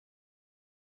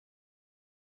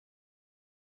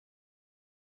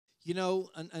You know,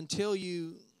 until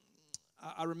you,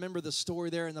 I remember the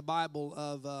story there in the Bible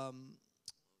of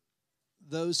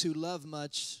those who love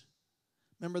much.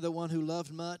 Remember the one who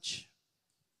loved much?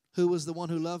 Who was the one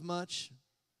who loved much?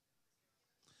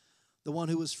 The one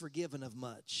who was forgiven of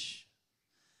much.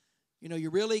 You know, you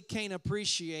really can't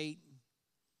appreciate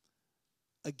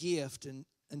a gift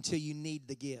until you need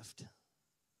the gift.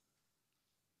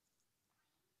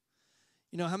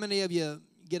 You know, how many of you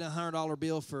get a $100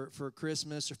 bill for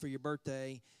Christmas or for your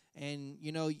birthday, and,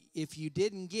 you know, if you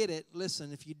didn't get it,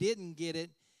 listen, if you didn't get it,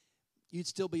 you'd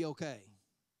still be okay.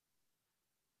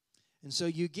 And so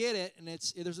you get it, and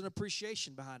there's an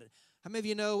appreciation behind it. How many of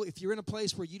you know if you're in a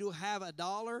place where you don't have a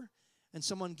dollar and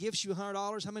someone gives you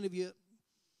 $100, how many of you,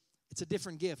 it's a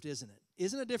different gift, isn't it?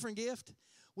 Isn't it a different gift?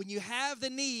 When you have the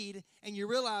need and you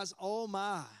realize, oh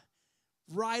my,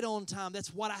 right on time,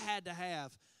 that's what I had to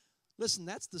have. Listen,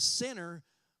 that's the sinner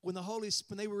when the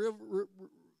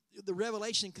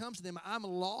revelation comes to them. I'm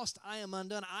lost, I am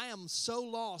undone, I am so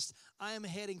lost, I am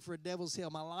heading for a devil's hell.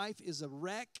 My life is a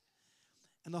wreck.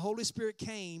 And the Holy Spirit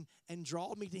came and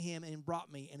drawed me to Him and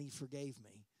brought me, and He forgave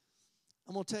me.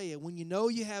 I'm going to tell you, when you know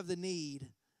you have the need,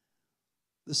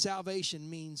 the salvation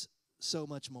means so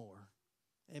much more.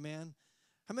 Amen?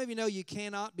 How many of you know you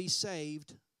cannot be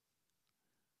saved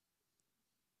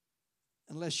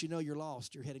unless you know you're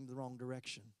lost, you're heading the wrong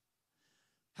direction?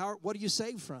 What are you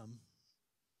saved from?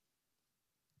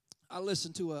 I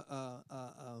listened to a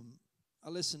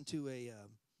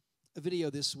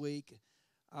video this week.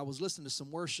 I was listening to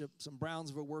some worship, some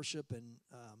Brownsville worship, and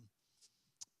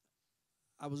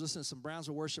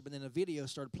and then a video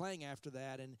started playing after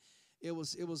that, and it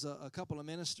was a couple of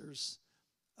ministers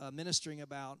ministering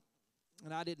about,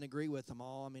 and I didn't agree with them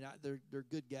all. I mean, they're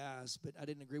good guys, but I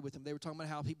didn't agree with them. They were talking about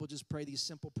how people just pray these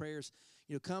simple prayers.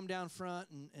 You know, come down front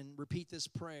and repeat this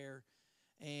prayer,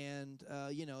 and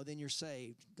then you're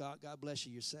saved. God bless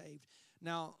you. You're saved.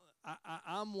 Now,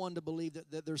 I'm one to believe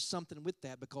that there's something with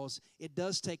that, because it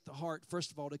does take the heart,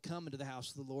 first of all, to come into the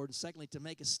house of the Lord, and secondly, to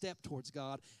make a step towards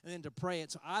God, and then to pray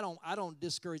it. So I don't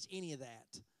discourage any of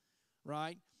that,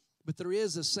 right? But there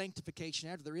is a sanctification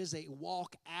after. There is a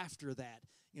walk after that.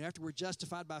 You know, after we're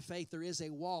justified by faith, there is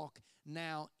a walk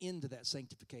now into that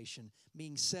sanctification,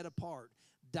 being set apart,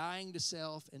 dying to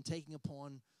self, and taking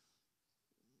upon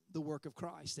the work of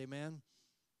Christ. Amen.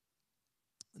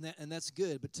 And that's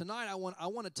good. But tonight I want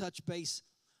to touch base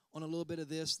on a little bit of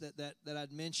this that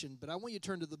I'd mentioned. But I want you to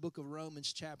turn to the book of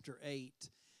Romans chapter 8,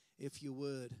 if you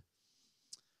would.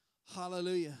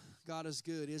 Hallelujah. God is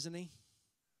good, isn't He?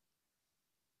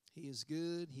 He is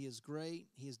good. He is great.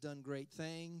 He has done great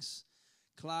things.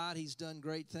 Clyde, He's done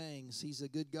great things. He's a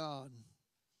good God.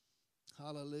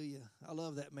 Hallelujah. I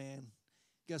love that man.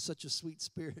 Got such a sweet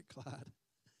spirit, Clyde.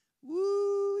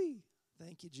 Woo!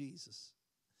 Thank you, Jesus.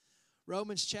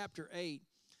 Romans chapter 8.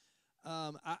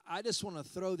 I just want to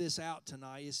throw this out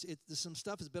tonight. Some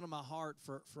stuff has been on my heart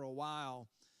for a while.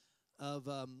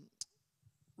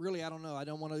 Really, I don't know. I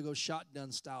don't want to go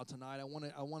shotgun style tonight. I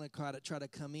want to try to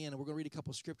come in, and we're going to read a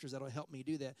couple of scriptures that'll help me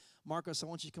do that. Marcos, I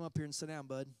want you to come up here and sit down,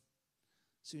 bud,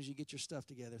 as soon as you get your stuff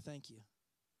together. Thank you.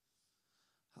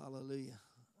 Hallelujah.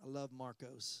 I love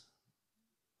Marcos.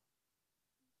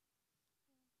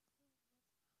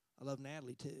 I love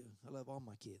Natalie too. I love all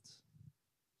my kids.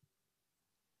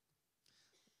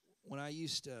 When I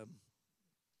used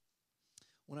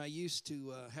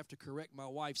to have to correct my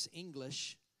wife's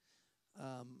English,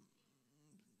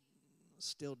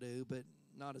 still do, but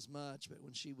not as much. But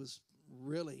when she was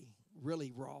really,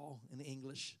 really raw in the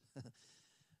English,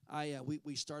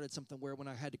 we started something where when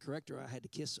I had to correct her, I had to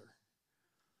kiss her,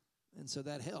 and so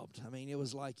that helped. I mean, it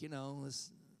was like,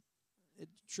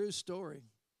 true story.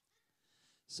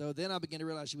 So then I began to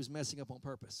realize she was messing up on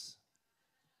purpose.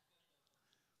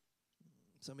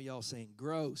 Some of y'all saying,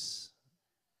 gross.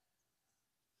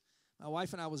 My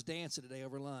wife and I was dancing today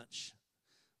over lunch.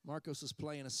 Marcos was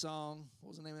playing a song. What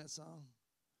was the name of that song?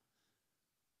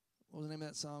 What was the name of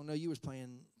that song? No, you was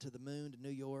playing To the Moon, to New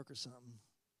York or something.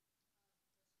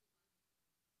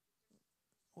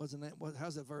 Wasn't that?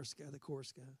 How's that verse go, the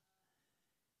chorus go?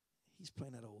 He's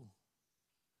playing that old.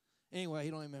 Anyway, he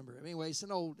don't remember. Anyway, it's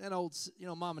an old,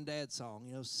 mom and dad song,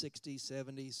 60s,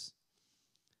 70s.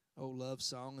 Old love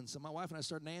song. And so my wife and I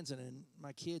started dancing, and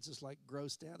my kids just like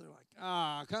grossed out. They're like,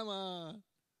 come on.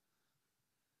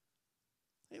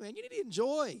 Hey, man, you need to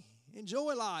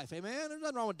enjoy life. Amen. There's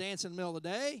nothing wrong with dancing in the middle of the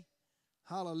day.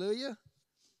 Hallelujah.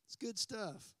 It's good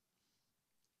stuff.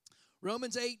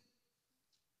 Romans 8,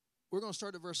 we're going to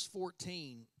start at verse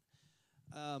 14.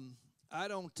 I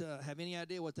don't have any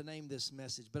idea what to name this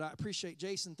message, but I appreciate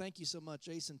Jason. Thank you so much.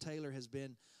 Jason Taylor has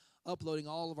been uploading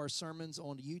all of our sermons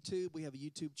onto YouTube. We have a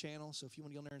YouTube channel, so if you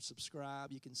want to go on there and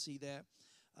subscribe, you can see that.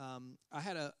 I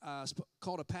had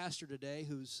called a pastor today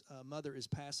whose mother is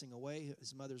passing away.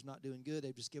 His mother's not doing good.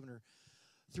 They've just given her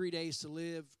 3 days to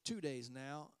live, 2 days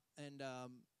now, and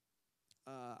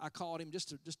I called him just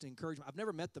to encourage him. I've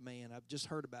never met the man. I've just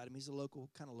heard about him. He's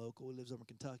kind of local. He lives over in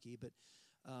Kentucky, but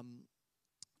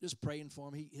just praying for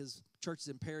him. His church is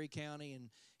in Perry County, and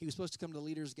he was supposed to come to the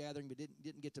leaders' gathering, but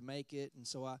didn't get to make it. And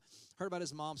so I heard about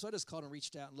his mom, so I just called and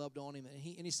reached out and loved on him.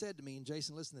 And he said to me, and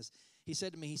Jason, listen to this. He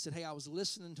said to me, hey, I was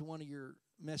listening to one of your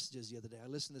messages the other day. I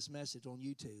listened to this message on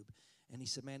YouTube, and he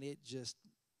said, man, it just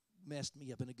messed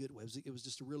me up in a good way. It was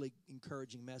just a really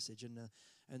encouraging message.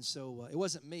 And so it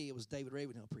wasn't me. It was David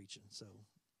Ravenhill preaching. So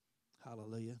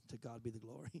hallelujah. To God be the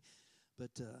glory.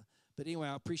 But anyway,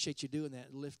 I appreciate you doing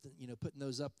that, lifting, putting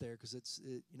those up there, because it's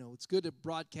good to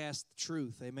broadcast the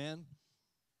truth. Amen.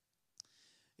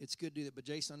 It's good to do that. But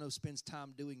Jason, I know, spends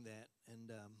time doing that.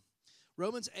 And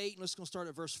Romans 8, and let's go start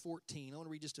at verse 14. I want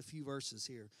to read just a few verses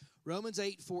here. Romans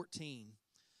 8:14.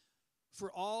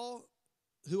 For all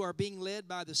who are being led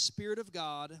by the Spirit of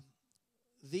God,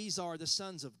 these are the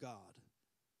sons of God.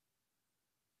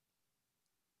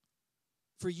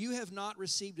 For you have not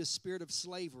received a spirit of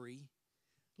slavery,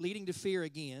 leading to fear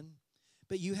again,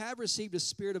 but you have received a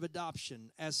spirit of adoption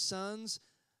as sons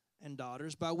and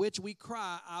daughters, by which we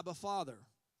cry, Abba, Father.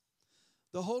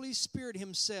 The Holy Spirit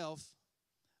himself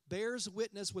bears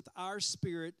witness with our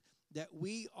spirit that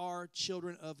we are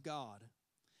children of God.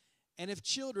 And if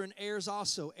children, heirs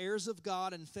also, heirs of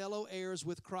God and fellow heirs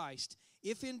with Christ,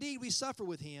 if indeed we suffer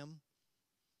with him,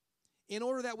 in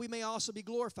order that we may also be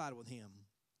glorified with him.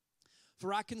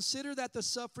 For I consider that the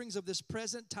sufferings of this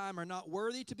present time are not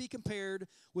worthy to be compared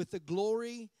with the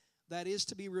glory that is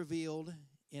to be revealed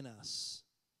in us.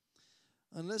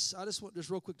 I just want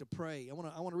real quick to pray. I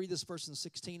want to read this verse in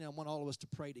 16, and I want all of us to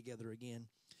pray together again.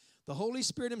 The Holy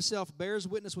Spirit himself bears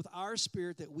witness with our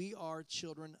spirit that we are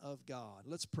children of God.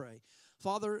 Let's pray.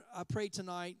 Father, I pray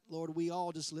tonight, Lord, we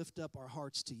all just lift up our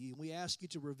hearts to you, and we ask you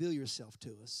to reveal yourself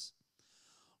to us.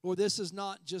 Lord, this is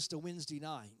not just a Wednesday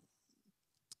night.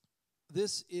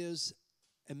 This is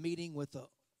a meeting with the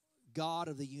God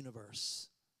of the universe.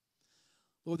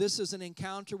 Lord, this is an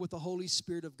encounter with the Holy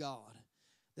Spirit of God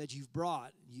that you've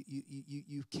brought.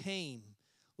 You came,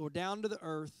 Lord, down to the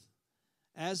earth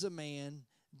as a man,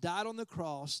 died on the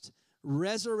cross,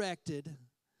 resurrected,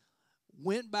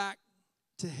 went back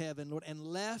to heaven, Lord, and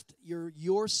left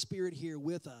your spirit here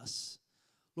with us.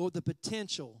 Lord, the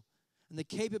potential and the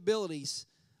capabilities,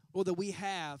 Lord, that we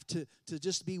have to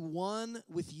just be one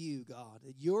with you, God.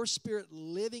 Your spirit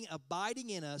living, abiding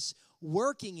in us,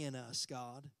 working in us,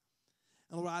 God.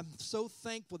 And Lord, I'm so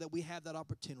thankful that we have that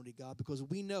opportunity, God, because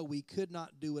we know we could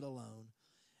not do it alone.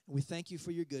 And we thank you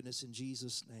for your goodness in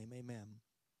Jesus' name. Amen.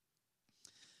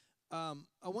 I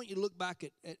want you to look back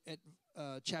at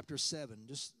chapter 7.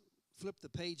 Just flip the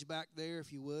page back there,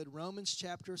 if you would. Romans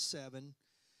chapter 7.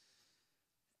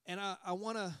 And I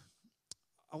want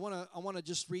to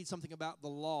just read something about the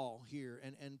law here.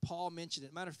 And Paul mentioned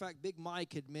it. Matter of fact, Big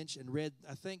Mike had read,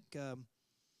 I think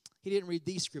he didn't read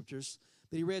these scriptures,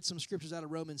 but he read some scriptures out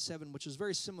of Romans 7, which is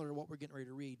very similar to what we're getting ready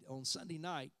to read. On Sunday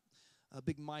night,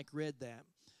 Big Mike read that.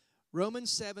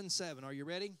 Romans 7:7. Are you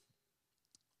ready?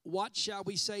 What shall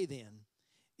we say then?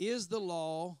 Is the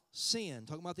law sin?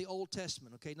 Talking about the Old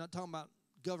Testament, okay? Not talking about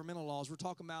governmental laws. We're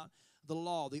talking about the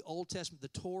law, the Old Testament,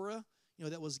 the Torah,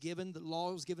 that was given, the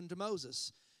law was given to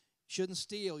Moses. You shouldn't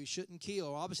steal, you shouldn't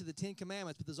kill. Obviously the 10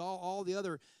 Commandments, but there's all the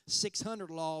other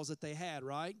 600 laws that they had,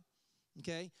 right?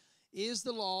 Okay? Is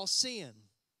the law sin?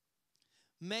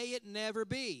 May it never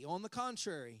be. On the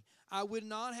contrary, I would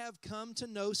not have come to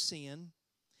know sin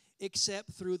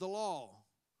except through the law.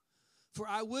 For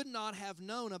I would not have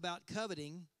known about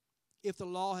coveting if the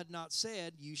law had not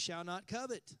said, you shall not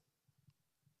covet.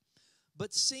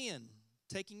 But sin,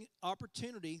 taking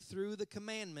opportunity through the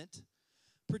commandment,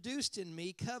 produced in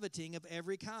me coveting of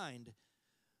every kind.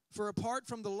 For apart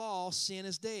from the law, sin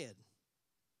is dead.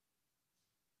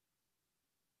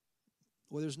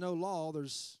 Well, there's no law,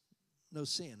 there's no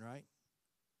sin, right?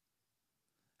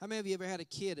 How many of you ever had a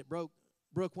kid that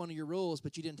broke one of your rules,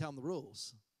 but you didn't tell them the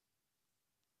rules?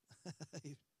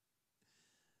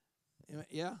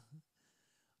 Yeah.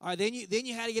 All right, then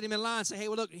you had to get him in line and say, hey,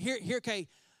 well, look, here, okay,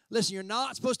 listen, you're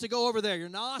not supposed to go over there. You're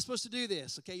not supposed to do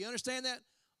this. Okay, you understand that?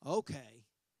 Okay.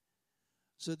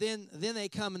 So then they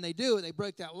come and they do it. They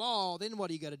break that law. Then what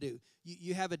do you got to do?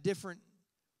 You have a different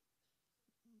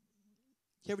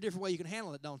way you can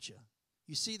handle it, don't you?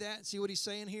 You see that? See what he's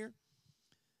saying here?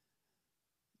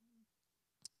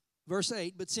 Verse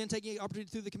 8, but sin taking opportunity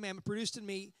through the commandment produced in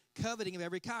me coveting of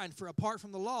every kind. For apart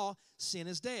from the law, sin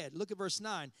is dead. Look at verse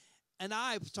 9. And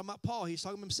I, talking about Paul, he's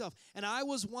talking about himself. And I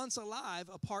was once alive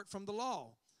apart from the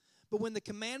law. But when the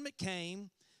commandment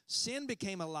came, sin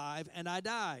became alive, and I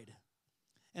died.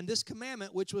 And this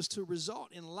commandment, which was to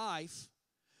result in life,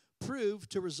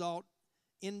 proved to result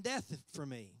in death for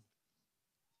me.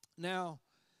 Now,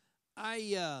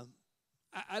 I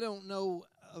don't know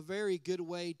a very good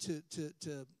way to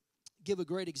give a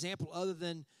great example other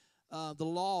than the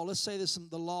law. Let's say there's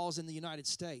the laws in the United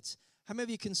States. How many of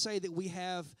you can say that we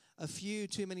have a few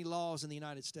too many laws in the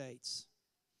United States?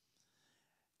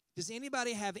 Does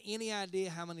anybody have any idea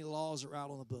how many laws are out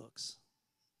on the books?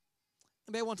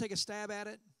 Anybody want to take a stab at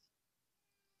it?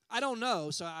 I don't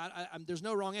know, so there's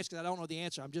no wrong answer because I don't know the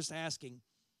answer. I'm just asking.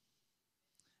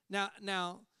 Now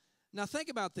think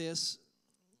about this.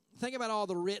 Think about all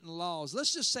the written laws.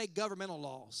 Let's just say governmental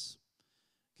laws.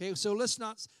 Okay, so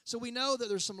we know that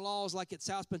there's some laws like at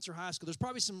South Spencer High School. There's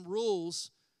probably some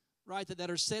rules, right, that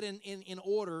are set in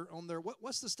order on their,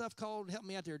 what's the stuff called? Help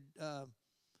me out there.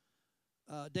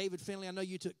 David Finley, I know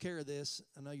you took care of this.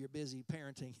 I know you're busy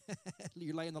parenting.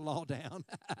 You're laying the law down.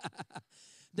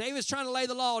 David's trying to lay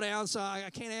the law down, so I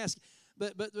can't ask.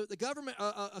 But the government,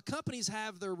 companies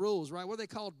have their rules, right? What are they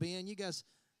called, Ben? You guys,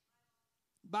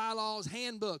 bylaws,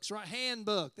 handbooks, right?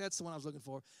 Handbook, that's the one I was looking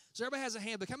for. So everybody has a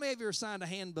handbook. How many of you are signed a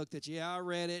handbook that, I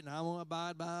read it, and I want to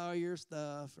abide by all your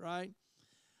stuff, right?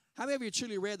 How many of you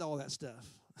truly read all that stuff?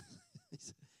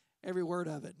 Every word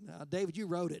of it. Now, David, you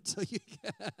wrote it, so you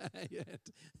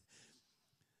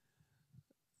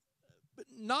but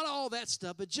not all that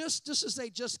stuff, but just to say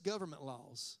just government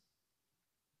laws.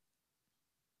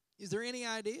 Is there any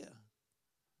idea?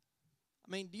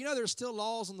 I mean, do you know there's still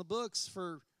laws on the books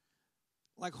for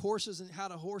like horses and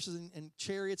and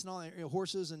chariots and all that,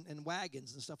 horses and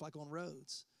wagons and stuff like on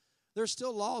roads? There's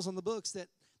still laws on the books that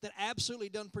absolutely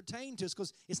doesn't pertain to us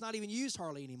because it's not even used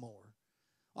hardly anymore.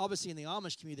 Obviously, in the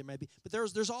Amish community, there may be. But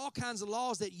there's all kinds of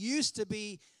laws that used to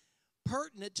be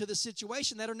pertinent to the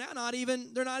situation that are now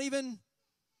they're not even,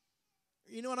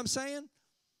 you know what I'm saying?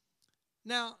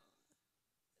 Now,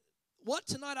 what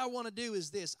tonight I want to do is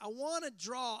this. I want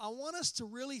us to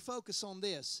really focus on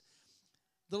this.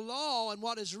 The law and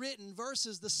what is written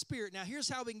versus the Spirit. Now, here's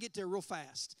how we can get there real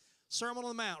fast. Sermon on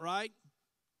the Mount, right?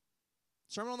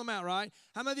 Sermon on the Mount, right?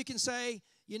 How many of you can say,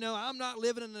 I'm not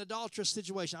living in an adulterous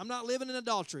situation. I'm not living in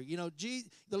adultery.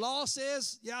 The law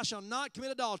says, I shall not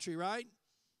commit adultery, right?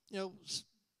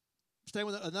 Stay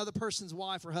with another person's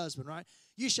wife or husband, right?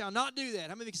 You shall not do that.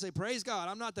 How many of you can say, praise God,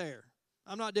 I'm not there.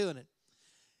 I'm not doing it.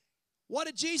 What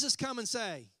did Jesus come and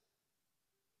say?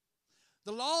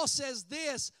 The law says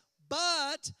this,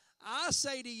 but I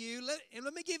say to you,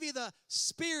 let me give you the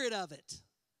spirit of it.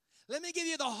 Let me give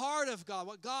you the heart of God.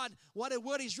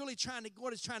 What He's really trying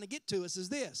to get to us is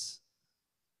this.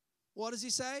 What does He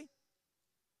say?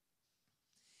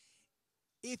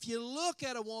 If you look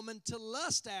at a woman to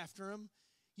lust after him,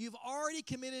 you've already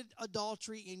committed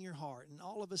adultery in your heart. And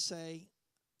all of us say,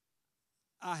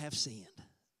 I have sinned.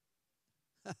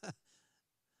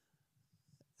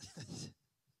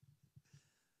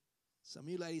 Some of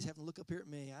you ladies have to look up here at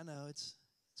me. I know it's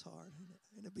hard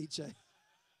in a BJ.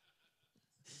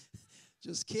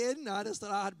 Just kidding. I just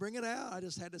thought I'd bring it out. I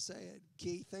just had to say it.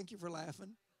 Keith, thank you for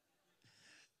laughing.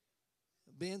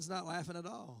 Ben's not laughing at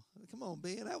all. Come on,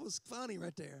 Ben. That was funny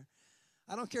right there.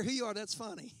 I don't care who you are. That's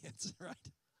funny. It's right.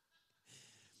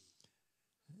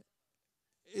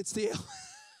 It's the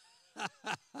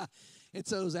it's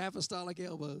those apostolic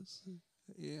elbows.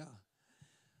 Yeah.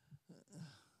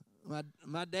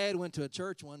 My dad went to a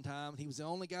church one time. He was the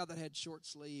only guy that had short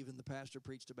sleeve, and the pastor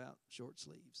preached about short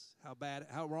sleeves,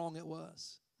 how wrong it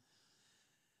was.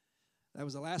 That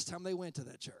was the last time they went to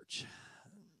that church.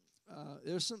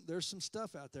 There's some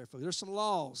stuff out there, folks. There's some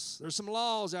laws. There's some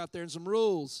laws out there and some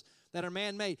rules that are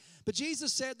man-made. But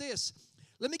Jesus said this,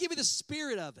 let me give you the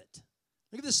spirit of it.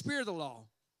 Let me give you the spirit of the law.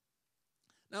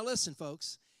 Now listen,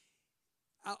 folks.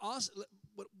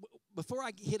 Before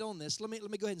I hit on this, let me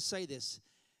go ahead and say this.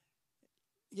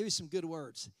 Give you some good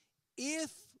words. If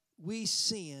we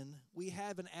sin, we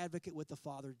have an advocate with the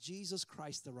Father, Jesus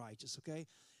Christ the righteous, okay?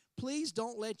 Please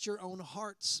don't let your own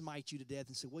heart smite you to death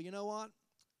and say, well, you know what?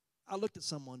 I looked at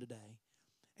someone today,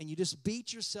 and you just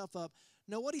beat yourself up.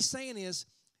 No, what he's saying is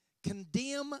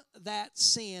condemn that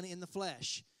sin in the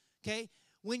flesh, okay?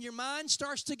 When your mind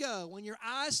starts to go, when your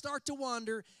eyes start to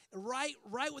wander, right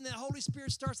when the Holy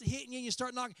Spirit starts to hit you and you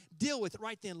start knocking, deal with it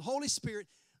right then. Holy Spirit,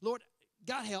 Lord,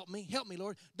 God help me,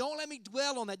 Lord. Don't let me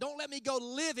dwell on that. Don't let me go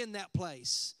live in that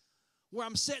place. where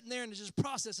I'm sitting there and just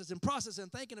processing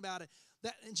and thinking about it.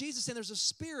 And Jesus said there's a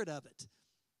spirit of it.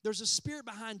 There's a spirit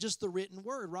behind just the written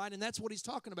word, right? And that's what he's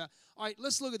talking about. All right,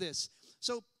 let's look at this.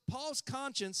 So Paul's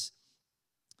conscience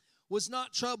was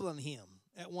not troubling him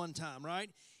at one time, right?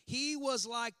 He was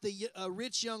like the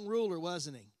rich young ruler,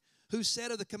 wasn't he? Who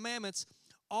said of the commandments,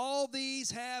 all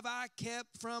these have I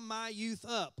kept from my youth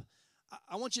up.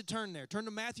 I want you to turn there. Turn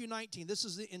to Matthew 19. This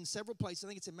is in several places. I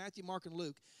think it's in Matthew, Mark, and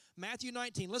Luke. Matthew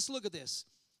 19. Let's look at this,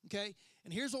 okay?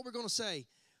 And here's what we're going to say.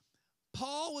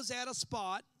 Paul was at a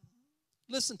spot.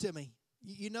 Listen to me.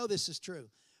 You know this is true.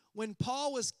 When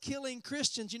Paul was killing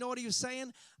Christians, you know what he was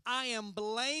saying? I am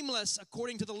blameless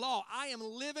according to the law. I am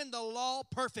living the law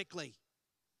perfectly.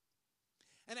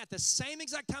 And at the same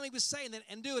exact time he was saying that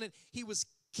and doing it, he was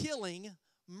killing,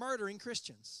 murdering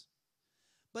Christians.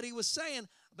 But he was saying,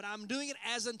 but I'm doing it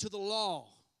as unto the law.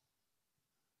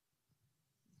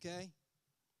 Okay?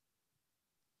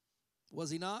 Was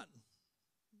he not?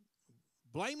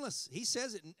 Blameless. He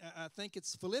says it, I think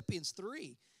it's Philippians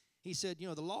 3. He said, you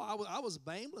know, the law, I was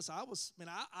blameless.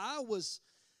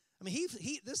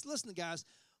 Listen, guys,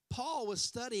 Paul was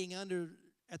studying under,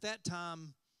 at that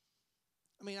time,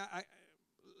 the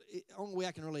only way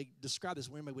I can really describe this,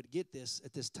 where anybody would get this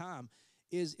at this time,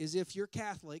 is if you're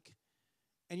Catholic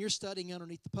and you're studying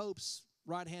underneath the Pope's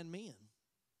right-hand men.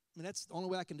 I mean, that's the only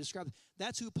way I can describe it.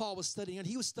 That's who Paul was studying under.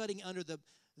 He was studying under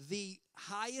the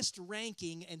highest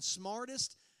ranking and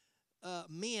smartest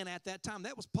men at that time.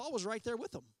 Paul was right there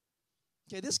with them.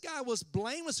 Okay, this guy was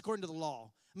blameless according to the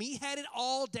law. I mean, he had it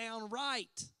all down right.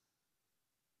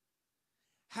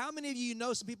 How many of you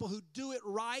know some people who do it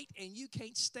right and you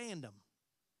can't stand them?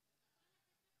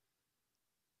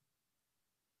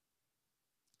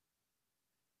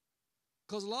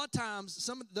 Because a lot of times,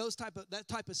 some of that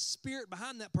type of spirit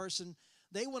behind that person,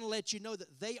 they want to let you know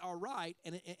that they are right,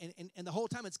 and the whole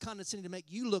time it's condescending to make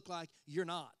you look like you're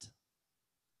not.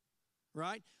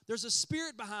 Right? There's a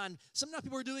spirit behind. Sometimes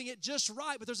people are doing it just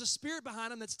right, but there's a spirit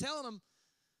behind them that's telling them,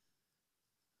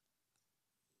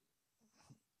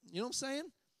 you know what I'm saying?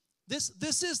 This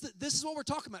is what we're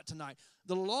talking about tonight.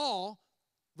 The law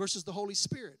versus the Holy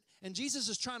Spirit. And Jesus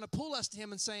is trying to pull us to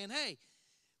him and saying, hey,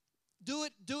 do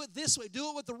it this way. Do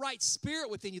it with the right spirit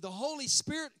within you. The Holy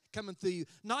Spirit coming through you,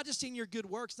 not just in your good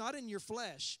works, not in your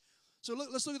flesh. So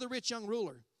let's look at the rich young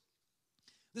ruler.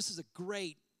 This is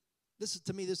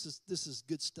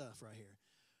good stuff right here.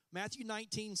 Matthew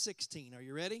 19:16. Are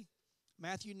you ready?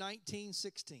 Matthew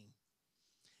 19:16.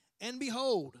 And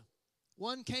behold,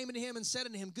 one came unto him and said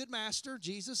unto him, Good master,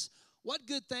 Jesus, what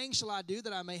good thing shall I do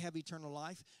that I may have eternal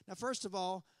life? Now, first of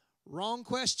all, wrong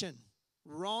question.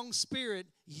 Wrong spirit.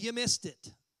 You missed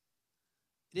it.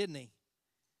 Didn't he?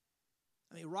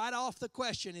 I mean, right off the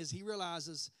question is he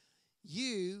realizes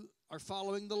you are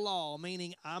following the law,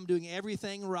 meaning I'm doing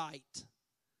everything right.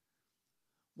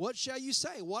 What shall you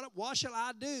say? What shall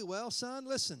I do? Well, son,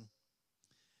 listen.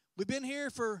 We've been here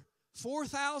for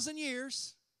 4,000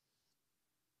 years.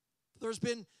 There's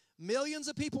been millions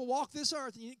of people walk this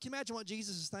earth. You can imagine what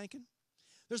Jesus is thinking.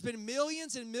 There's been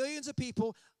millions and millions of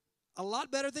people, a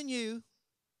lot better than you,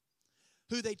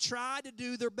 who they tried to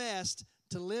do their best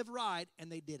to live right, and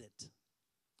they didn't.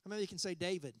 Maybe you can say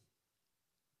David.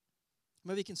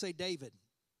 Maybe you can say David.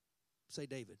 Say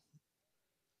David.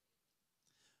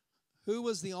 Who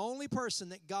was the only person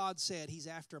that God said, he's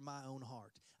after my own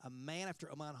heart. A man after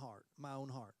my own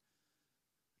heart.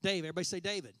 David. Everybody say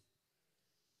David.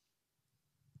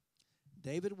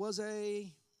 David was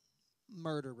a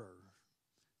murderer.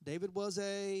 David was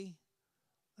a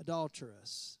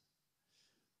adulteress.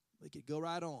 We could go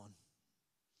right on.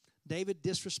 David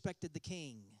disrespected the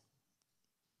king.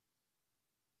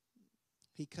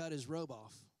 He cut his robe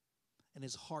off, and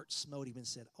his heart smote him and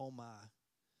said, oh my,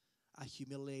 I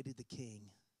humiliated the king.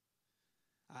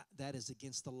 That is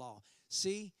against the law.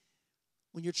 See,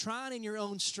 when you're trying in your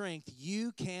own strength,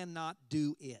 you cannot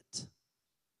do it.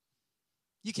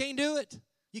 You can't do it.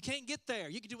 You can't get there.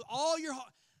 You can do it all your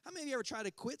heart. How many of you ever tried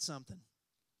to quit something?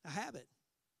 A habit.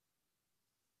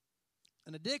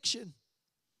 An addiction.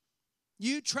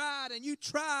 You tried and you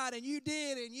tried and you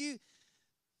did and you...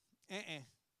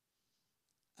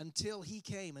 Until he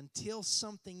came, until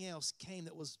something else came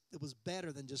that was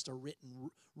better than just a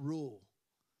written rule.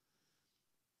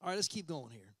 All right, let's keep going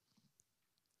here.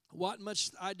 What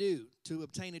must I do to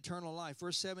obtain eternal life?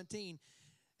 Verse 17,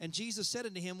 and Jesus said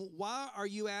unto him, why are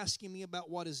you asking me about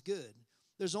what is good?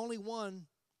 There's only one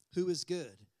who is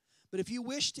good. But if you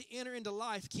wish to enter into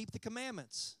life, keep the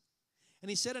commandments. And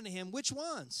he said unto him, which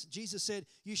ones? Jesus said,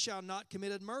 you shall not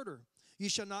commit murder. You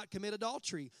shall not commit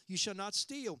adultery. You shall not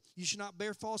steal. You shall not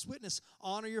bear false witness.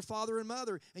 Honor your father and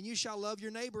mother, and you shall love your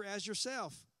neighbor as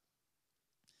yourself.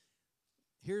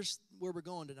 Here's where we're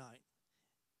going tonight.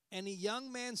 And the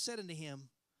young man said unto him,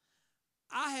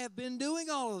 I have been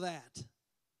doing all of that,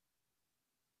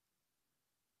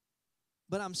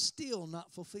 but I'm still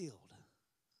not fulfilled.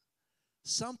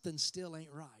 Something still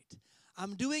ain't right.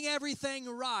 I'm doing everything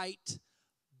right,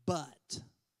 but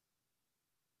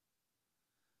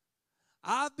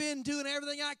I've been doing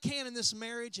everything I can in this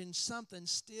marriage, and something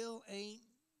still ain't.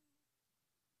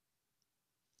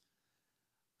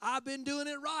 I've been doing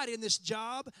it right in this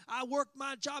job. I work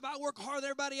my job. I work harder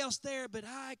than everybody else there, but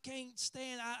I can't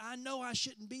stand. I know I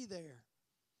shouldn't be there.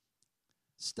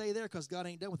 Stay there, because God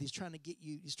ain't done with you. He's trying to get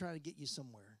you. He's trying to get you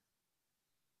somewhere.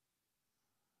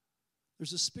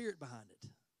 There's a spirit behind it.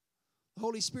 The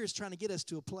Holy Spirit's trying to get us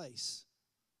to a place.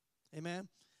 Amen.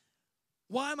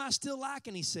 Why am I still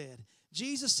lacking, he said.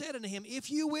 Jesus said unto him,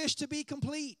 if you wish to be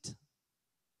complete,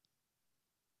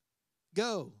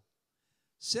 go,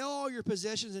 sell all your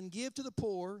possessions and give to the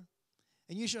poor,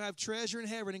 and you shall have treasure in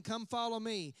heaven, and come follow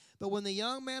me. But when the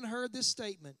young man heard this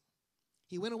statement,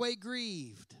 he went away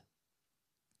grieved,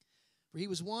 for he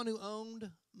was one who owned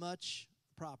much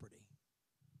property.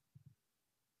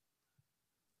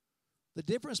 The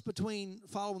difference between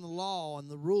following the law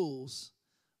and the rules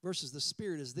versus the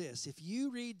Spirit is this. If you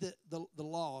read the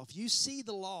law, if you see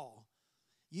the law,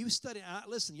 you study.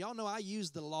 Listen, y'all know I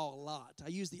use the law a lot. I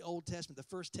use the Old Testament, the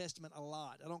First Testament a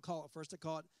lot. I don't call it first, I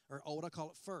call it, or old, I call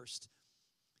it first.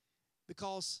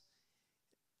 Because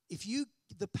if you,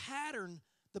 the pattern,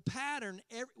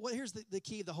 here's the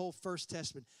key of the whole First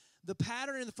Testament. The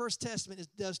pattern in the First Testament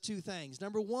does two things.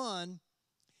 Number one,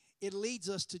 it leads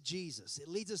us to Jesus. It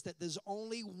leads us that there's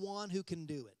only one who can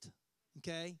do it.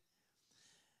 Okay?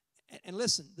 And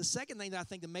listen, the second thing that I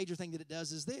think the major thing that it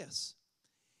does is this.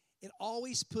 It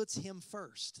always puts him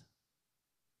first.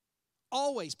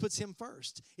 Always puts him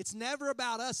first. It's never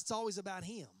about us. It's always about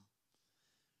him.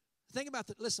 Think about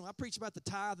that. Listen, I preached about the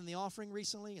tithe and the offering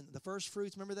recently and the first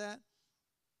fruits. Remember that?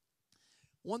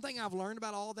 One thing I've learned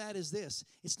about all that is this.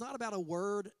 It's not about a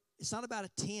word. It's not about a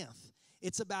tenth.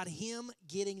 It's about him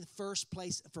getting first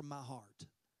place from my heart.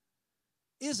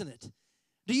 Isn't it?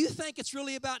 Do you think it's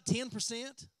really about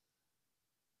 10%?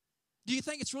 Do you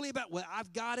think it's really about, well,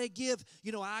 I've got to give,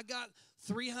 I got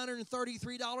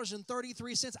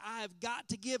 $333.33. I have got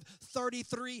to give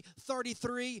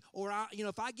 $33.33, or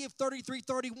if I give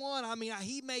 $33.31,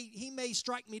 he may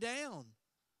strike me down.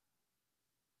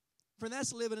 Friend,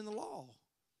 that's living in the law.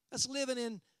 That's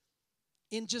living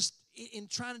in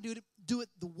trying to do it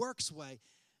the works way.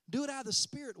 Do it out of the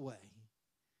Spirit way.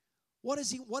 What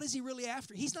is he really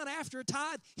after? He's not after a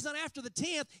tithe. He's not after the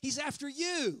tenth. He's after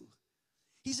you.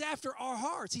 He's after our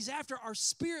hearts. He's after our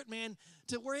spirit, man,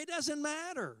 to where it doesn't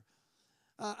matter.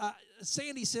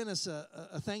 Sandy sent us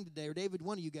a thing today, or David,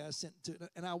 one of you guys sent to,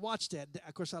 and I watched that.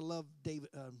 Of course, I love David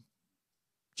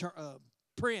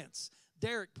Prince,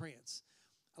 Derek Prince.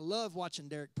 I love watching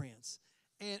Derek Prince.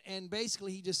 And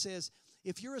basically he just says,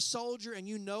 if you're a soldier and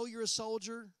you know you're a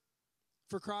soldier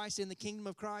for Christ in the kingdom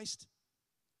of Christ,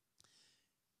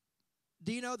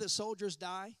 do you know that soldiers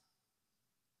die?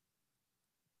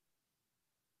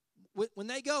 When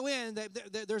they go in,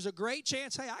 there's a great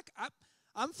chance, hey,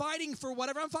 I'm fighting for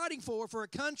whatever I'm fighting for a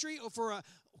country or for a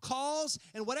cause,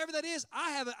 and whatever that is,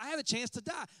 I have a chance to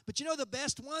die. But you know the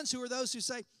best ones who are those who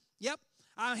say, yep,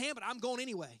 I am, but I'm going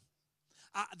anyway.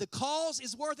 The cause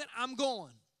is worth it, I'm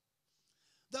going.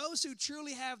 Those who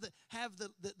truly have the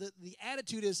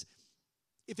attitude is,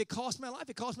 if it costs my life,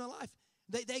 it costs my life.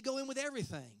 They go in with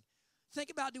everything.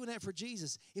 Think about doing that for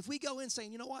Jesus. If we go in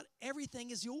saying, you know what, everything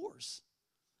is yours.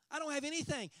 I don't have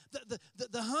anything. The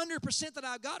 100% that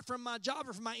I've got from my job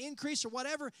or from my increase or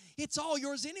whatever, it's all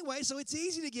yours anyway, so it's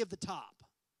easy to give the top.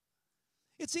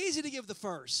 It's easy to give the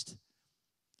first.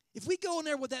 If we go in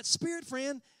there with that spirit,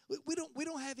 friend, we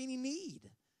don't have any need.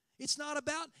 It's not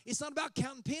about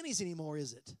counting pennies anymore,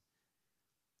 is it?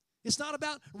 It's not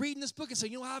about reading this book and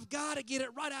saying, I've got to get it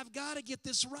right. I've got to get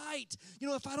this right.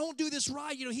 If I don't do this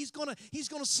right, he's gonna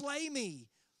slay me.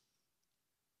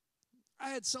 I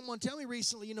had someone tell me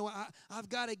recently, I've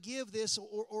got to give this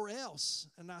or else.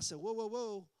 And I said,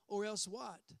 whoa, or else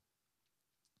what?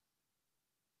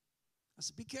 I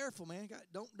said, be careful, man.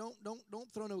 Don't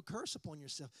throw no curse upon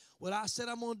yourself. Well, I said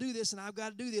I'm going to do this, and I've got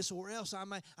to do this, or else I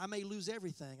may lose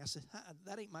everything. I said,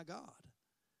 that ain't my God.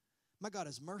 My God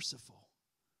is merciful.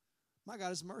 My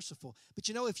God is merciful. But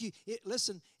if you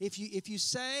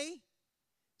say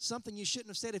something you shouldn't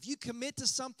have said, if you commit to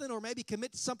something, or maybe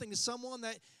commit to something to someone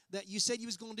that you said you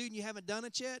was going to do and you haven't done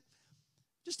it yet,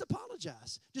 Just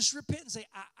apologize. Just repent and say,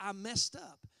 I messed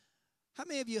up. How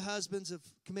many of you husbands have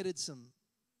committed some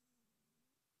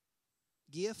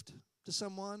gift to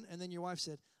someone, and then your wife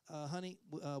said, honey,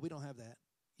 we don't have that.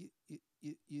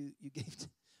 You gave it.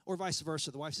 Or vice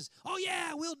versa. The wife says, oh,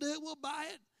 yeah, we'll do it. We'll buy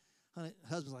it. Honey,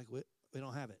 husband's like, we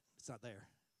don't have it. It's not there.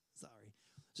 Sorry.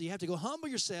 So you have to go humble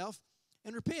yourself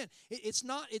and repent. It's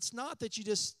not that you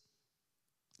just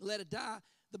let it die.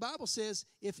 The Bible says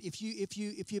if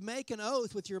you make an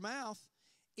oath with your mouth,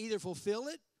 either fulfill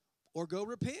it or go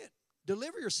repent.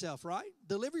 Deliver yourself, right?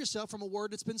 Deliver yourself from a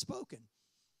word that's been spoken.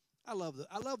 I love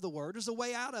the word. There's a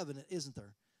way out of it, isn't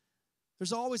there?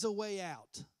 There's always a way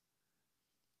out.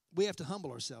 We have to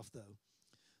humble ourselves, though.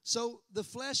 So the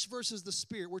flesh versus the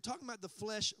spirit. We're talking about the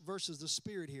flesh versus the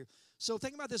spirit here. So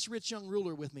think about this rich young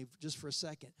ruler with me just for a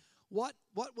second. What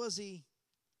was his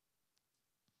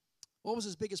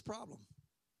biggest problem?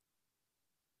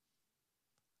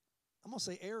 I'm going to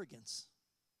say arrogance.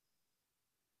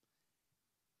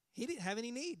 He didn't have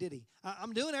any need, did he?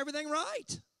 I'm doing everything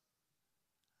right.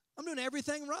 I'm doing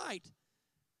everything right.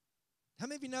 How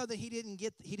many of you know that he didn't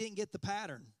get the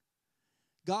pattern?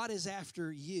 God is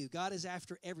after you. God is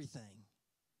after everything.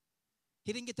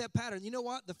 He didn't get that pattern. You know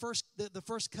what? The first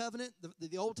covenant,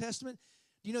 the Old Testament,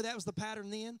 do you know that was the pattern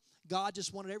then? God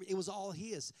just wanted everything. It was all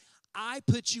his. I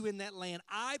put you in that land.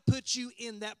 I put you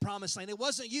in that promised land. It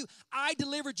wasn't you. I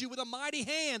delivered you with a mighty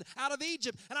hand out of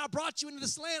Egypt, and I brought you into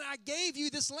this land. I gave you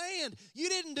this land. You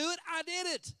didn't do it. I did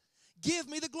it. Give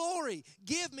me the glory.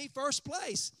 Give me first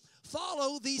place.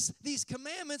 Follow these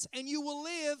commandments, and you will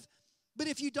live. But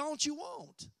if you don't, you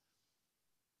won't.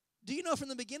 Do you know from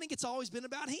the beginning it's always been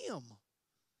about him?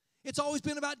 It's always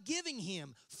been about giving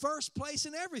him first place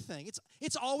in everything.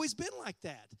 It's always been like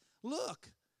that.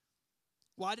 Look,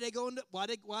 why did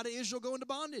Israel go into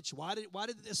bondage? Why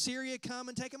did Assyria come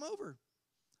and take them over?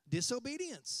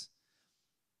 Disobedience.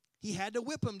 He had to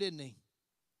whip them, didn't he?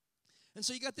 And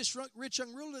so you got this rich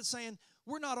young ruler that's saying,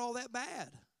 we're not all that bad.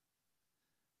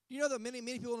 You know that many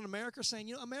people in America are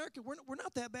saying, America, we're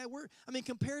not that bad.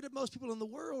 Compared to most people in the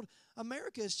world,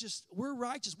 America is just, we're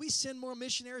righteous. We send more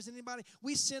missionaries than anybody.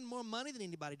 We send more money than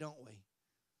anybody, don't we?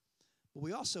 But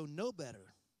we also know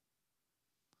better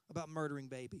about murdering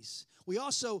babies. We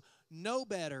also know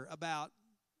better about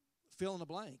fill in the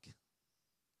blank.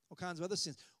 All kinds of other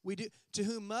sins. We do. To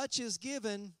whom much is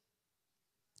given,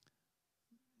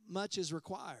 much is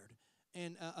required.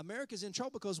 And America's in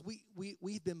trouble because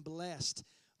we've been blessed.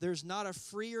 There's not a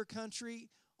freer country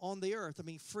on the earth.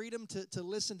 Freedom to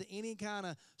listen to any kind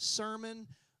of sermon,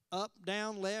 up,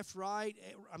 down, left, right.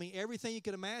 Everything you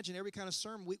could imagine, every kind of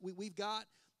sermon. We've got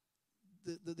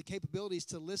the capabilities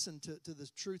to listen to the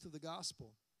truth of the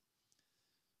gospel.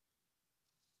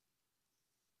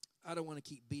 I don't want to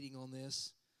keep beating on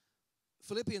this.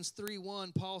 Philippians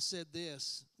 3:1, Paul said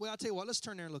this. Well, I'll tell you what, let's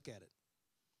turn there and look at it.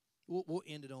 We'll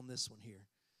end it on this one here.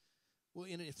 We'll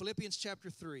end it in Philippians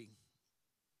chapter 3.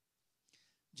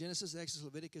 Genesis, Exodus,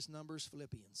 Leviticus, Numbers,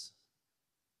 Philippians.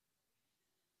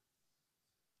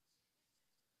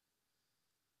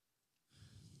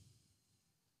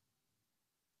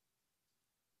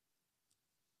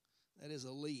 That is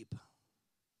a leap.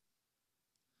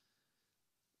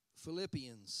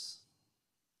 Philippians.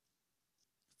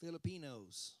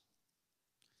 Filipinos.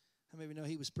 How many of you know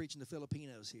he was preaching to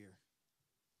Filipinos here?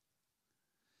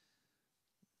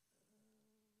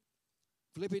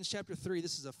 Philippians chapter 3,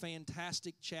 this is a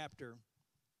fantastic chapter.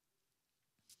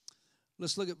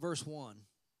 Let's look at verse 1.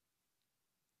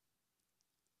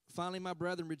 Finally, my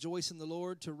brethren, rejoice in the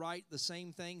Lord. To write the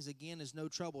same things again is no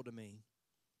trouble to me,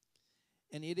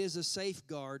 and it is a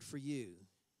safeguard for you.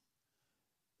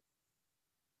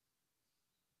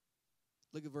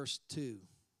 Look at verse 2.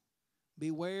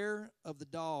 Beware of the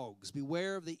dogs.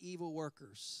 Beware of the evil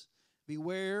workers.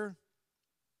 Beware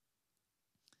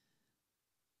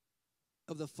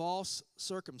of the false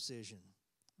circumcision.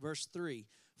 Verse 3.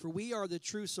 For we are the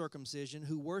true circumcision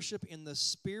who worship in the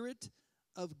Spirit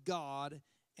of God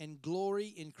and glory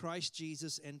in Christ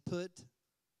Jesus and put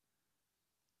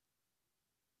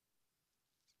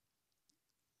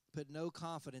no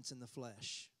confidence in the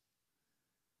flesh.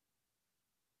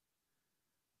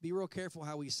 Be real careful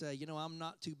how we say, I'm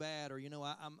not too bad, or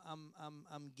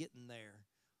I'm getting there.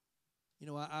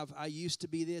 I used to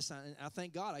be this. I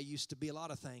thank God I used to be a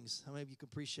lot of things. How many of you can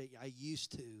appreciate I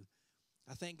used to?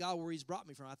 I thank God where He's brought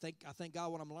me from. I thank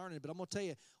God what I'm learning. But I'm going to tell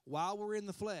you, while we're in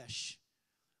the flesh,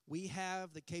 we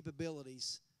have the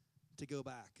capabilities to go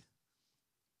back.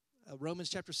 Romans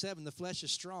chapter 7, the flesh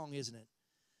is strong, isn't it?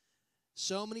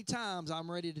 So many times I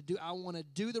want to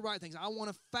do the right things. I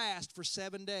want to fast for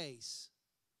 7 days.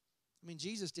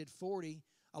 Jesus did 40.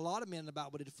 A lot of men in the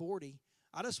Bible did 40.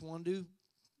 I just want to do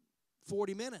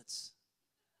 40 minutes.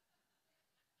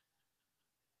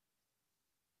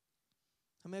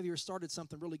 How many of you started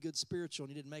something really good spiritual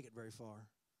and you didn't make it very far?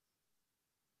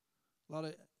 A lot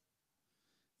of,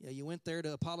 you went there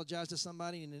to apologize to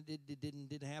somebody and it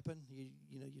didn't happen.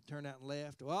 You turned out and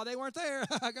left. Well, they weren't there.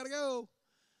 I got to go.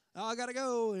 Oh, I got to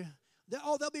go.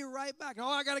 They'll be right back. Oh,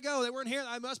 I got to go. They weren't here.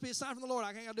 I must be a sign from the Lord.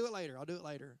 I'll do it later. I'll do it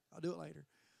later.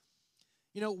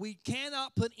 We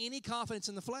cannot put any confidence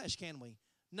in the flesh, can we?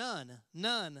 None,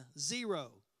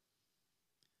 zero.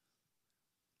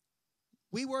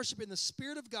 We worship in the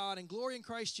Spirit of God and glory in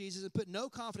Christ Jesus and put no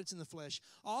confidence in the flesh.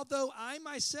 Although I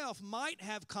myself might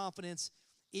have confidence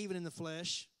even in the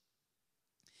flesh,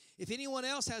 if anyone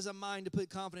else has a mind to put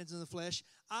confidence in the flesh,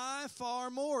 I far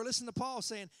more. Listen to Paul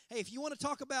saying, hey, if you want to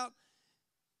talk about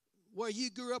where you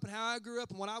grew up and how I grew up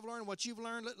and what I've learned and what you've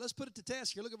learned, let's put it to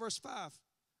test here. Look at verse 5.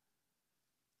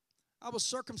 I was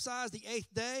circumcised the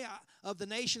 8th day of the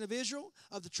nation of Israel,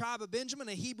 of the tribe of Benjamin,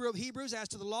 a Hebrew of Hebrews, as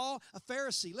to the law, a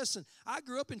Pharisee. Listen, I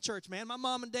grew up in church, man. My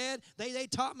mom and dad, they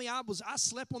taught me. I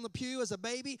slept on the pew as a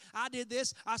baby. I did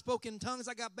this. I spoke in tongues.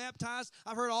 I got baptized.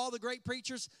 I've heard all the great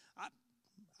preachers.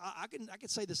 I can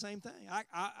say the same thing. I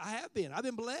have been. I've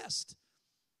been blessed.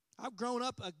 I've grown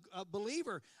up a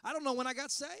believer. I don't know when I got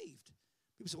saved.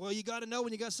 People say, well, you got to know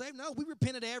when you got saved. No, we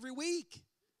repented every week.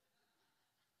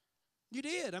 You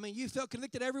did. I mean, you felt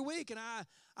convicted every week, and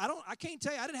I can't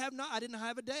tell you. I didn't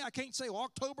have a day. I can't say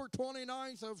October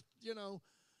 29th of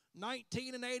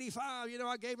 1985.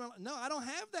 I gave my. No, I don't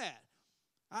have that.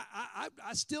 I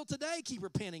still today keep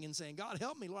repenting and saying, God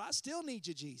help me, Lord. I still need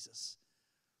you, Jesus.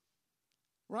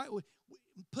 Right?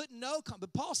 But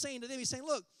Paul's saying to them, he's saying,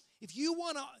 look, if you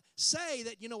want to say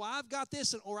that I've got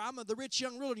this, or I'm the rich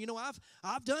young ruler,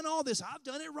 I've done all this, I've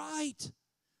done it right.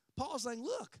 Paul's saying,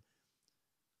 look.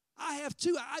 I have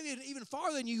too. I've even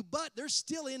farther than you, but there's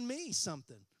still in me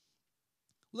something.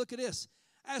 Look at this.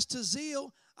 As to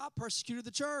zeal, I persecuted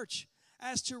the church.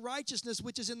 As to righteousness,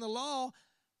 which is in the law,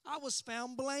 I was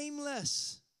found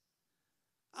blameless.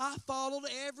 I followed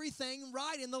everything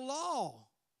right in the law.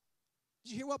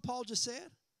 Did you hear what Paul just said?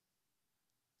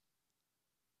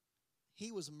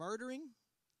 He was murdering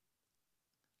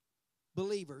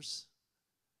believers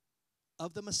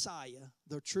of the Messiah,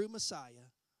 the true Messiah,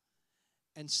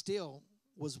 and still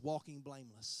was walking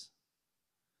blameless.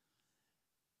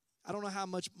 I don't know how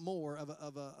much more of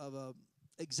a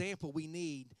example we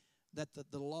need that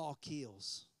the law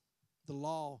kills. The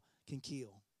law can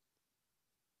kill.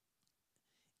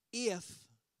 If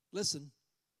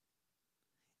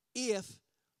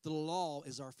the law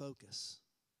is our focus.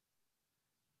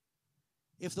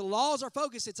 If the law is our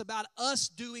focus, it's about us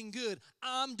doing good.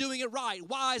 I'm doing it right.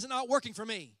 Why is it not working for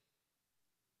me?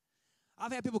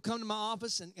 I've had people come to my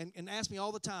office and ask me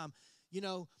all the time,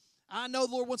 I know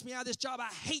the Lord wants me out of this job.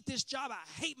 I hate this job. I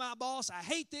hate my boss. I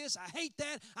hate this. I hate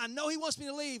that. I know He wants me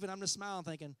to leave. And I'm just smiling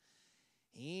thinking,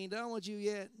 He ain't done with you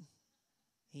yet.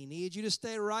 He needs you to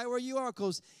stay right where you are,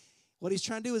 because what He's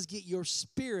trying to do is get your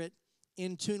spirit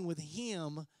in tune with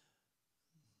Him.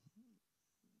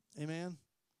 Amen.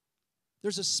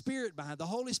 There's a spirit behind it. The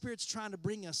Holy Spirit's trying to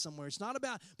bring us somewhere. It's not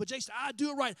about, but Jason, I do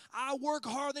it right. I work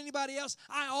harder than anybody else.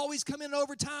 I always come in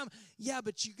overtime. Yeah,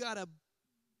 but you got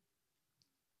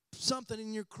something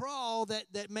in your crawl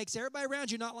that makes everybody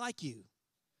around you not like you.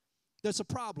 That's a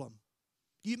problem.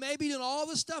 You may be doing all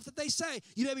the stuff that they say.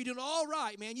 You may be doing all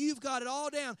right, man. You've got it all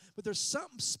down. But there's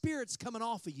something spirits coming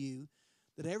off of you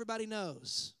that everybody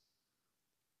knows.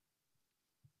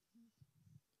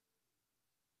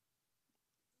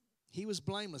 He was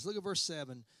blameless. Look at verse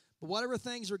 7. But whatever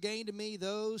things were gained to me,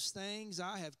 those things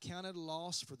I have counted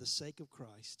loss for the sake of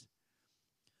Christ.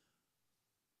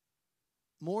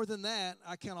 More than that,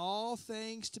 I count all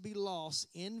things to be lost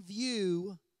in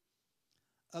view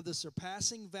of the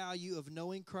surpassing value of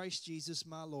knowing Christ Jesus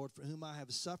my Lord, for whom I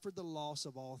have suffered the loss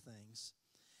of all things.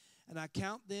 And I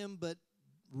count them but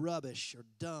rubbish or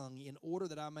dung, in order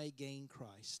that I may gain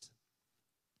Christ,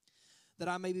 that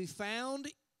I may be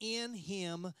found in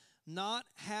Him, not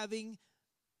having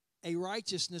a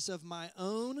righteousness of my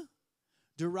own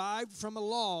derived from a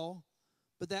law,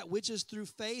 but that which is through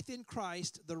faith in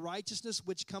Christ, the righteousness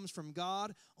which comes from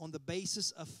God on the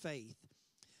basis of faith,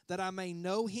 that I may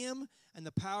know Him and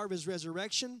the power of His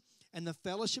resurrection and the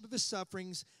fellowship of His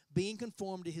sufferings, being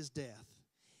conformed to His death,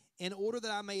 in order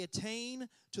that I may attain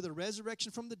to the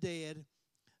resurrection from the dead.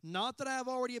 Not that I have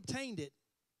already obtained it,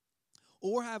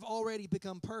 or have already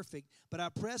become perfect, but I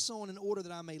press on in order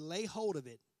that I may lay hold of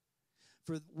it,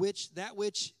 for which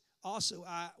also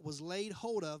I was laid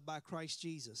hold of by Christ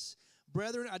Jesus.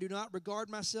 Brethren, I do not regard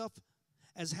myself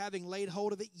as having laid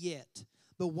hold of it yet.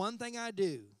 But one thing I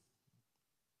do.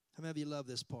 How many of you love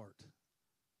this part?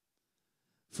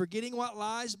 Forgetting what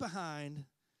lies behind,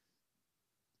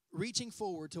 reaching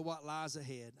forward to what lies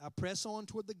ahead. I press on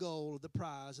toward the goal of the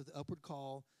prize of the upward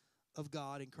call of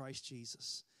God in Christ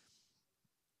Jesus.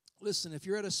 Listen, if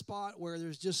you're at a spot where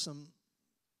there's just some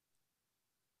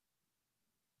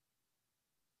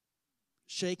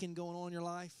shaking going on in your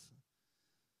life,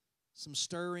 some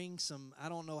stirring, I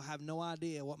don't know, I have no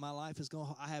idea what my life is going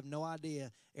to, I have no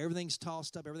idea. Everything's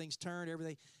tossed up, everything's turned,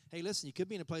 everything. Hey, listen, you could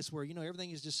be in a place where,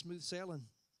 everything is just smooth sailing.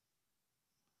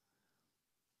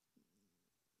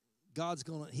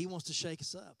 He wants to shake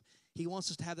us up. He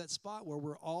wants us to have that spot where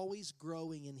we're always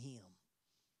growing in Him.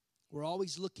 We're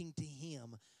always looking to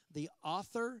Him, the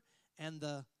author and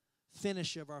the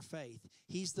finisher of our faith.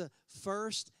 He's the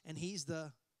first and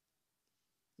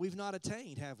we've not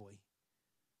attained, have we?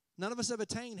 None of us have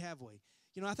attained, have we?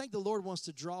 I think the Lord wants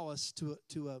to draw us to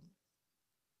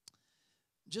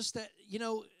just that,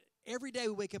 every day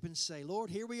we wake up and say, Lord,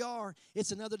 here we are.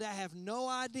 It's another day. I have no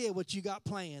idea what you got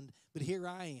planned, but here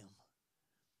I am.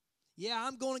 Yeah,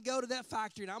 I'm going to go to that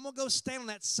factory, and I'm going to go stand on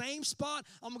that same spot.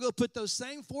 I'm going to go put those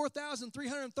same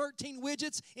 4,313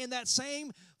 widgets in that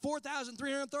same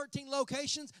 4,313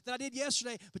 locations that I did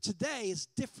yesterday. But today is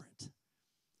different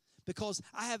because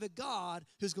I have a God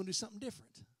who's going to do something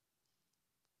different.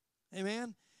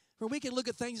 Amen? Where we can look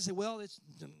at things and say, well,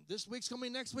 this week's going to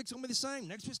be, next week's going to be the same.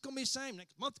 Next week's going to be the same.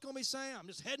 Next month's going to be the same. I'm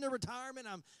just heading to retirement.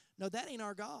 No, that ain't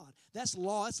our God. That's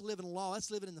law. That's living law. That's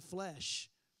living in the flesh.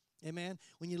 Amen?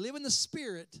 When you live in the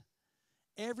Spirit,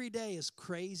 every day is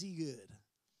crazy good.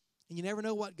 And you never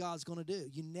know what God's going to do.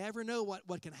 You never know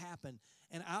what can happen.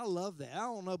 And I love that. I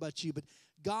don't know about you, but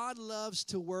God loves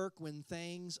to work when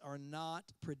things are not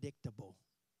predictable.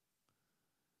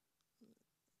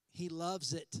 He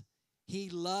loves it. He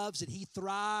loves it. He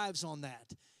thrives on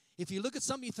that. If you look at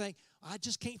something, you think, I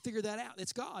just can't figure that out.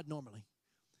 It's God normally.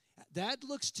 That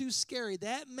looks too scary.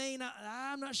 That may not,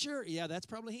 I'm not sure. Yeah, that's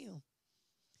probably Him.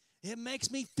 It makes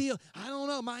me feel, I don't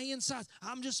know, my insides.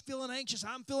 I'm just feeling anxious.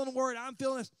 I'm feeling worried. I'm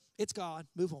feeling this. It's God.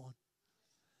 Move on.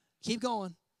 Keep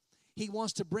going. He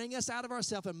wants to bring us out of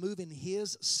ourselves and move in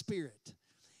His Spirit.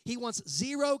 He wants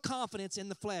zero confidence in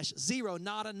the flesh. Zero,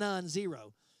 not a none,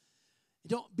 zero.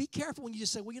 Don't be careful when you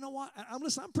just say, well, you know what?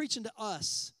 I'm preaching to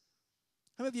us.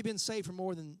 How many of you have been saved for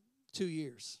more than 2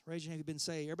 years? Raise your hand if you've been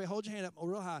saved. Everybody hold your hand up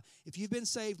real high. If you've been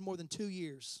saved more than 2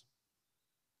 years,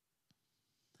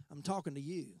 I'm talking to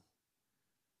you.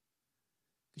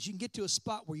 Because you can get to a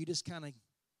spot where you just kind of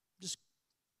just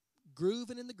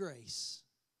grooving in the grace.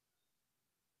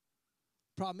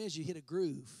 Problem is you hit a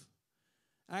groove.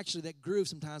 Actually, that groove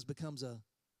sometimes becomes a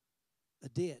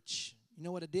ditch. You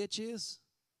know what a ditch is?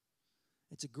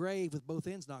 It's a grave with both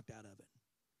ends knocked out of it.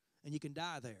 And you can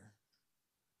die there.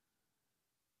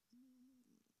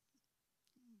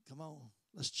 Come on.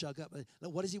 Let's chug up.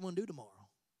 What does He want to do tomorrow?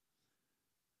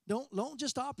 Don't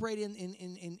just operate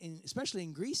in especially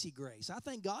in greasy grace. I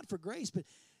thank God for grace, but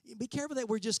be careful that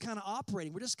we're just kind of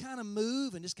operating. We're just kind of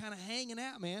moving, just kind of hanging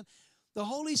out, man. The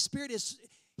Holy Spirit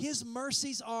His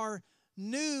mercies are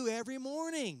new every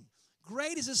morning.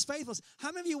 Great is His faithfulness.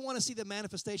 How many of you want to see the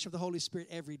manifestation of the Holy Spirit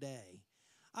every day?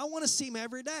 I want to see Him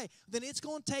every day. Then it's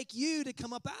going to take you to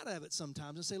come up out of it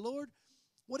sometimes and say, Lord,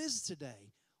 what is it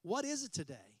today? What is it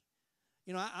today?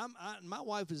 My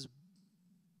wife is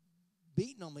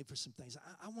beating on me for some things.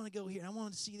 I want to go here. I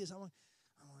want to see this. I'm like,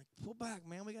 pull back,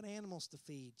 man. We got animals to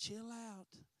feed. Chill out.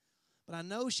 But I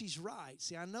know she's right.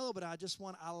 See, I know, but I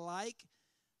like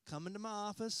coming to my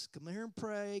office, come in here and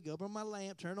pray, go over my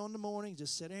lamp, turn it on in the morning,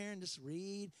 just sit here and just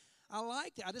read. I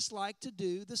just like to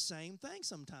do the same thing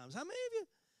sometimes. How many of you?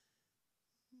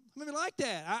 How many like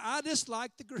that? I just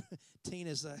like the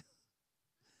Tina's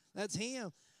that's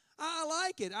him. I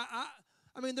like it.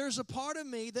 I mean, there's a part of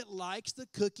me that likes the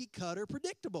cookie cutter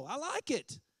predictable. I like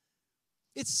it.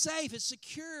 It's safe. It's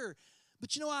secure.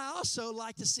 But, I also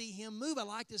like to see Him move. I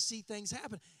like to see things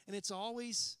happen. And it's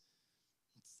always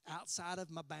outside of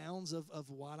my bounds of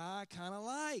what I kind of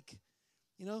like.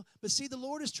 But see, the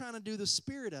Lord is trying to do the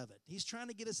spirit of it. He's trying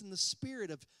to get us in the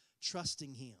spirit of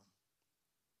trusting Him.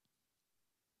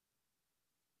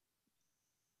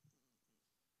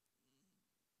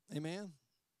 Amen.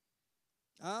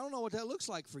 I don't know what that looks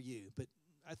like for you, but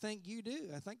I think you do.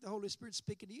 I think the Holy Spirit's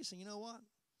speaking to you, saying, you know what?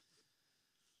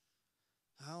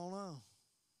 I don't know.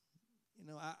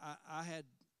 I had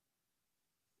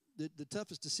the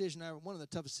toughest decision one of the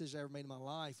toughest decisions I ever made in my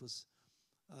life was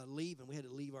leaving. We had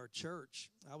to leave our church.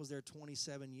 I was there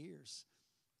 27 years.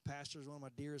 Pastor is one of my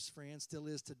dearest friends, still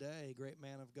is today, a great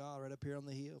man of God right up here on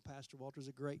the hill. Pastor Walter's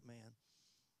a great man.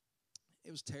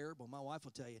 It was terrible. My wife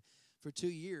will tell you. For 2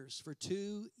 years,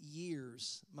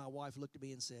 my wife looked at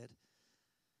me and said,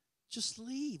 just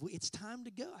leave. It's time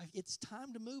to go. It's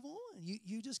time to move on.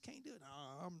 You just can't do it. No,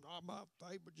 I'm my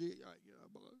favorite. You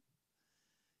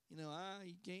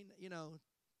can't,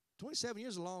 27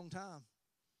 years is a long time,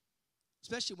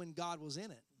 especially when God was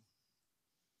in it.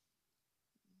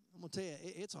 I'm going to tell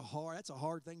you, that's a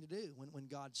hard thing to do when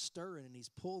God's stirring and he's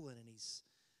pulling and he's,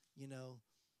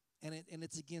 and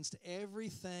it's against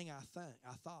everything I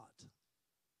thought.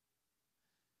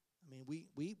 I mean,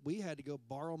 we had to go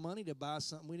borrow money to buy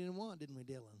something we didn't want, didn't we,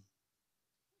 Dylan?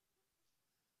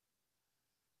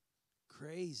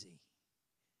 Crazy.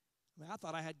 I mean, I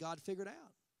thought I had God figured out.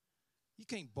 You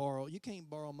can't borrow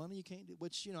money. You can't do,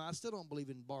 which, I still don't believe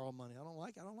in borrow money. I don't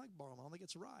like borrow money. I don't think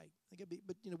it's right.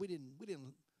 But we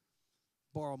didn't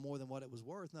borrow more than what it was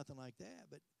worth, nothing like that.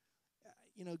 But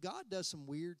God does some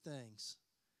weird things.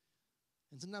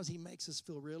 And sometimes he makes us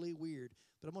feel really weird.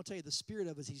 But I'm going to tell you, the spirit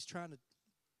of us, he's trying to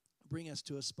bring us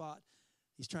to a spot.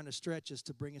 He's trying to stretch us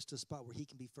to bring us to a spot where he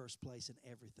can be first place in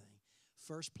everything.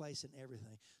 First place in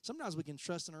everything. Sometimes we can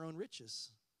trust in our own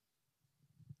riches,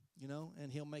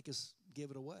 and he'll make us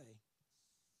give it away.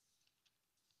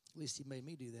 At least he made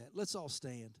me do that. Let's all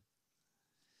stand.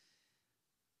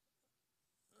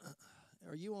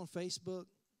 Are you on Facebook?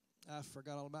 I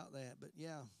forgot all about that, but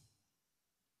yeah.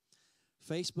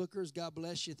 Facebookers, God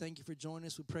bless you. Thank you for joining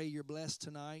us. We pray you're blessed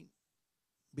tonight.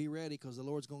 Be ready because the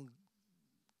Lord's going to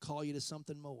call you to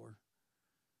something more.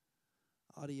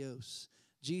 Adios.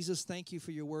 Jesus, thank you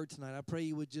for your word tonight. I pray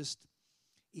you would just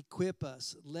equip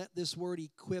us. Let this word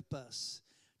equip us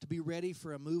to be ready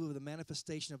for a move of the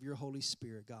manifestation of your Holy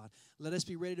Spirit, God. Let us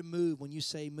be ready to move when you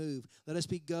say move. Let us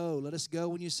go. Let us go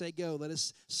when you say go. Let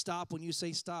us stop when you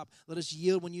say stop. Let us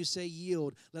yield when you say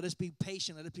yield. Let us be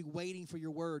patient. Let us be waiting for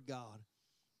your word, God.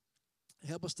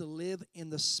 Help us to live in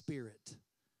the Spirit.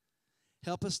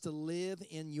 Help us to live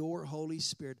in your Holy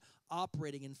Spirit,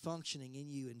 operating and functioning in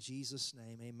you. In Jesus'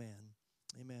 name, amen.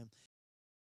 Amen.